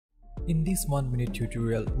In this 1-minute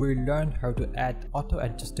tutorial, we'll learn how to add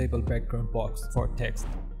auto-adjustable background box for text.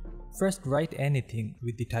 First, write anything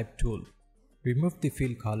with the type tool. Remove the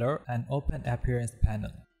fill color and open Appearance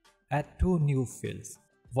panel. Add two new fields,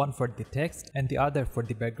 one for the text and the other for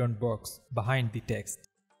the background box behind the text.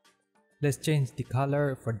 Let's change the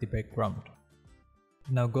color for the background.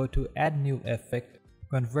 Now go to Add New Effect,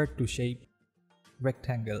 Convert to Shape,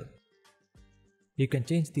 Rectangle. You can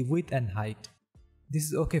change the width and height. This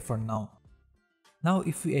is okay for now. Now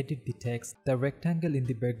if we edit the text, the rectangle in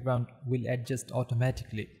the background will adjust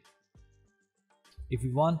automatically. If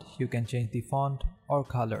you want, you can change the font or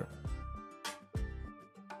color.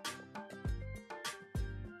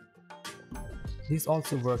 This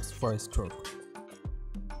also works for a stroke.